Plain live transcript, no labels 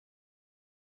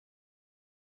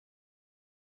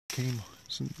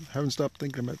Haven't stopped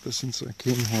thinking about this since I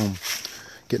came home.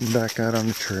 Getting back out on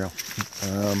the trail.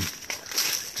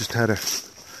 Just had a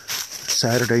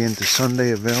Saturday into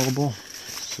Sunday available,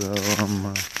 so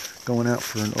I'm going out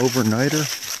for an overnighter.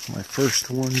 My first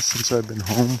one since I've been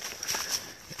home,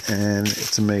 and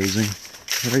it's amazing.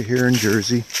 Right here in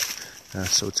Jersey,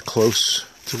 so it's close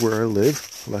to where I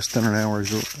live, less than an hour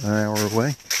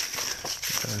away.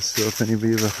 So if any of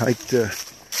you have hiked the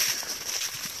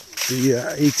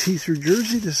AT through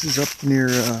Jersey, this is up near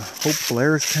Hope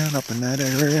Blairstown, up in that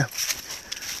area.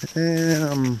 And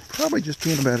I'm probably just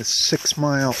doing about a 6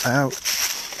 mile out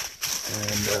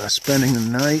and spending the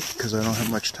night because I don't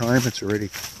have much time. It's already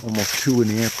almost 2 in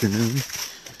the afternoon.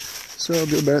 So I'll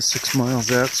do about 6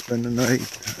 miles out, spend the night,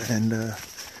 and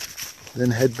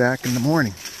then head back in the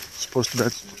morning. It's supposed to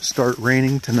start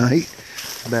raining tonight,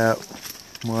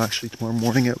 actually tomorrow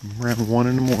morning at around 1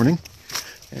 in the morning.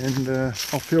 And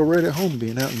I'll feel right at home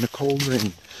being out in the cold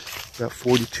rain. About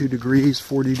 42 degrees,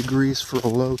 40 degrees for a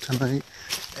low tonight,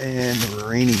 and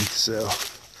rainy, so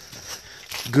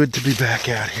good to be back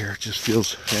out here. It just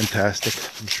feels fantastic.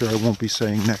 I'm sure I won't be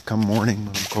saying that come morning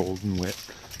when I'm cold and wet.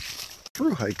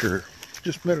 Thru hiker.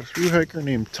 Just met a thru hiker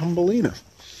named Thumbelina.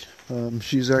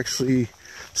 She's actually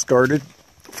started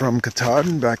from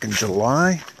Katahdin back in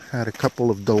July. Had a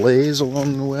couple of delays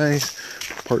along the way.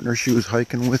 The partner she was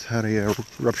hiking with had a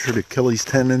ruptured Achilles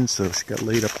tendon, so she got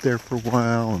laid up there for a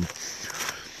while and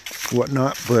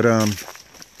whatnot. But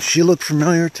she looked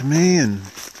familiar to me, and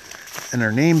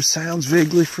her name sounds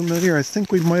vaguely familiar. I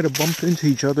think we might have bumped into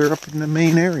each other up in the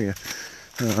main area.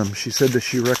 She said that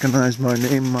she recognized my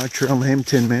name, my trail name,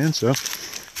 Tin Man. So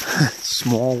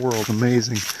small world,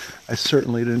 amazing. I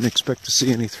certainly didn't expect to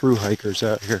see any thru hikers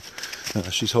out here.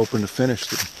 She's hoping to finish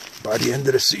by the end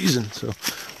of the season, so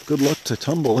good luck to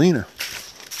Thumbelina.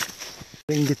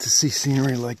 I didn't get to see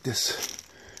scenery like this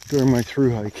during my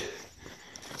thru hike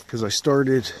because I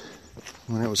started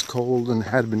when it was cold and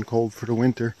had been cold for the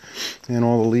winter and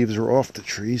all the leaves were off the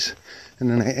trees, and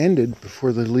then I ended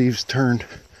before the leaves turned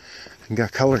and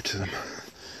got color to them.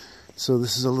 So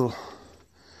this is a little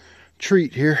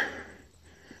treat here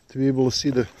to be able to see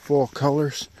the fall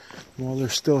colors while they're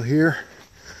still here.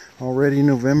 Already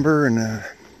November, and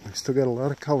we still got a lot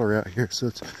of color out here, so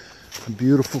it's a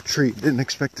beautiful treat. Didn't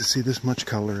expect to see this much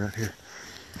color out here.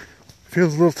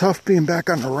 Feels a little tough being back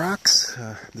on the rocks.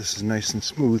 This is nice and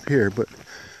smooth here, but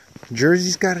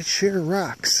Jersey's got its share of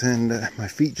rocks, and my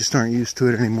feet just aren't used to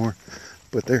it anymore.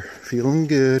 But they're feeling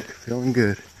good, feeling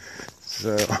good.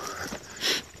 So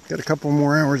got a couple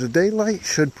more hours of daylight.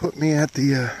 Should put me at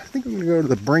the, I think I'm gonna go to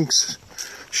the Brinks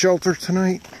shelter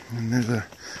tonight, and there's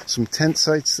some tent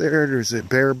sites there. There's a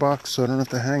bear box, so I don't have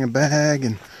to hang a bag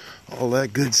and all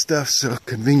that good stuff. So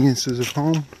conveniences of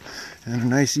home and a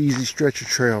nice easy stretch of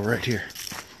trail right here.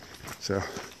 So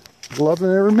loving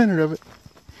every minute of it.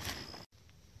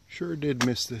 Sure did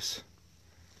miss this.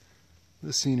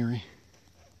 The scenery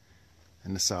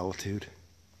and the solitude.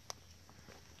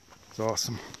 It's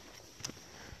awesome.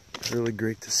 Really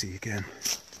great to see again.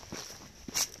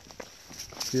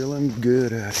 Feeling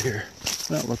good out here.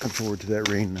 Not looking forward to that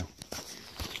rain though.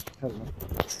 Hello.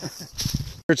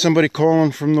 Heard somebody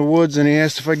calling from the woods, and he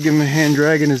asked if I'd give him a hand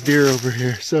dragging his deer over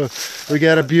here. So we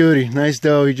got a beauty. Nice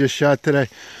doe he just shot today.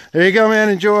 There you go, man.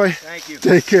 Enjoy. Thank you.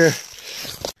 Take care.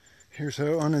 Here's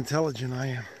how unintelligent I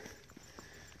am.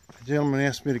 The gentleman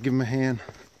asked me to give him a hand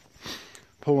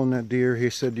pulling that deer. He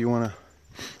said, do you want to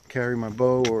carry my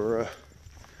bow or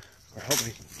help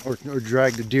me or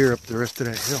drag the deer up the rest of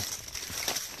that hill?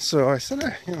 So I said,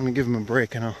 I'm gonna give him a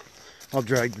break, and I'll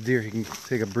drag the deer. He can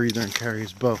take a breather and carry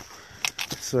his bow.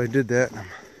 So I did that, and I'm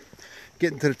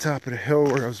getting to the top of the hill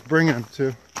where I was bringing him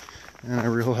to, and I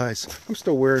realized I'm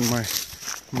still wearing my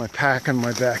pack on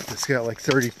my back that's got like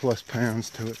 30 plus pounds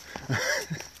to it.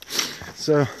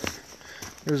 So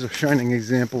there's a shining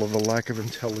example of a lack of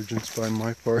intelligence by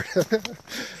my part.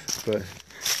 But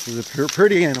it was a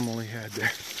pretty animal he had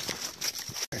there.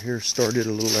 Here started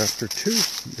a little after 2.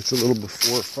 It's a little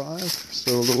before 5,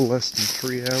 so a little less than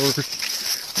 3 hours,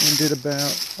 and did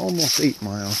about almost 8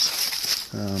 miles.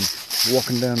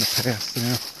 Walking down the path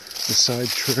now, the side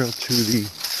trail to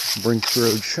the Brinks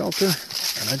Road shelter,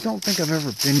 and I don't think I've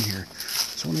ever been here.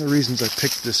 It's one of the reasons I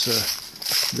picked this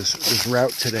this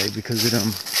route today, because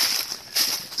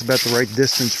it's about the right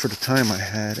distance for the time I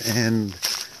had, and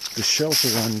the shelter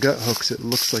on gut hooks, it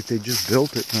looks like they just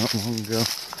built it not long ago.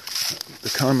 The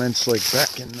comments like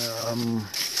back in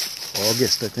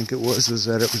August, I think it was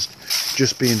that it was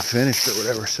just being finished or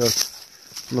whatever. So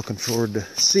looking forward to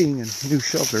seeing a new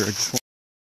shelter. I just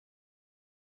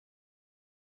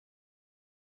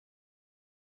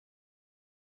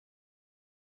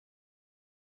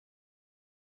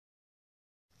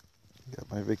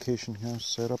Got my vacation house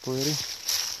set up already.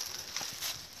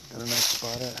 Got a nice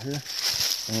spot out here.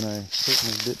 And I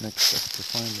certainly didn't expect to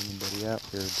find anybody out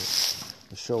here, but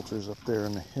the shelter's up there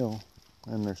on the hill.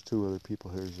 And there's two other people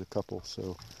here. There's a couple,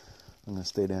 so I'm going to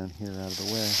stay down here out of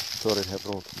the way. Thought I'd have it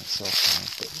all to myself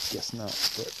tonight, but guess not.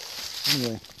 But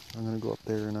anyway, I'm going to go up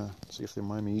there and see if they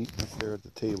mind me eating up there at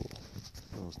the table.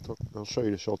 I'll show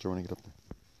you the shelter when I get up there.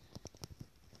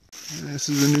 This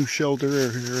is a new shelter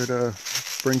here at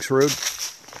Brinks Road.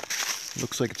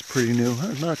 Looks like it's pretty new.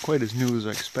 Not quite as new as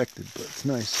I expected, but it's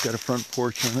nice. It's got a front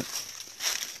porch on it.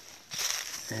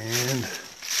 And I'll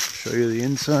show you the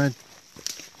inside.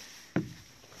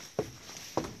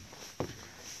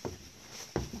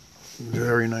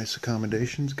 Very nice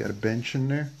accommodations. Got a bench in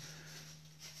there.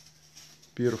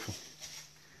 Beautiful.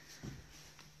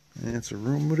 And it's a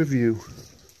room with a view.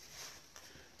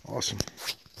 Awesome.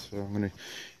 So I'm going to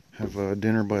have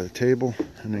dinner by the table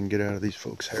and then get out of these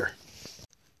folks' hair.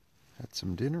 Had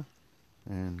some dinner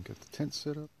and got the tent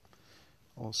set up.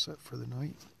 All set for the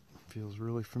night. Feels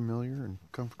really familiar and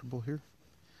comfortable here.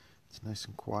 It's nice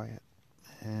and quiet.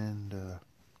 And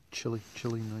chilly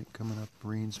night coming up.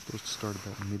 Rain's supposed to start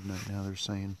about midnight now, they're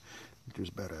saying. There's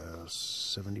about a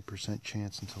 70%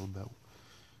 chance until about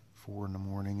 4 in the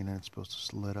morning, and then it's supposed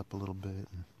to let up a little bit.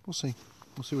 And we'll see.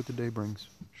 We'll see what the day brings.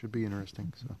 Should be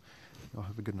interesting. So y'all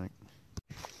have a good night.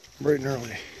 Bright and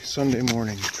early Sunday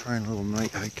morning, trying a little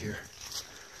night hike here.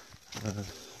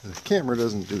 The camera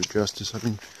doesn't do it justice. I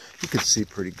mean, you can see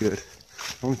pretty good.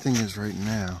 The only thing is right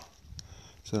now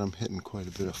is that I'm hitting quite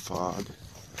a bit of fog.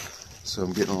 So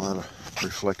I'm getting a lot of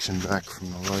reflection back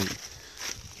from the light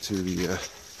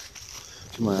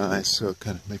to my eyes, so it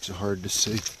kind of makes it hard to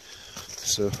see.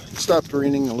 So it stopped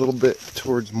raining a little bit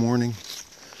towards morning,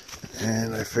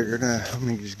 and I figured let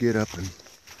me just get up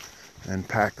and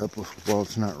pack up while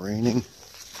it's not raining,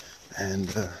 and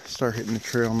start hitting the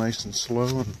trail nice and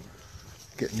slow and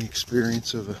getting the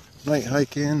experience of a night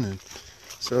hike in, and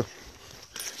so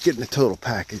getting the total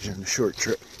package in the short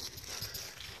trip.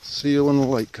 See you when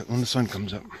the sun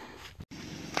comes up.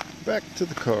 Back to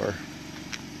the car.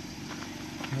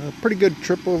 Pretty good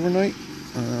trip overnight.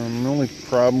 The only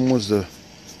problem was the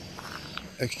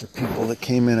extra people that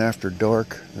came in after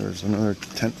dark. There was another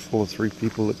tent full of 3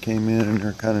 people that came in, and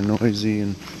they're kind of noisy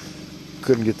and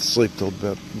couldn't get to sleep till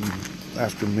about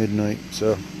after midnight.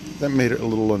 So that made it a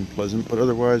little unpleasant, but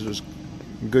otherwise it was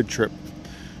a good trip.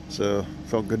 So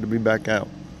felt good to be back out.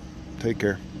 Take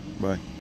care. Bye.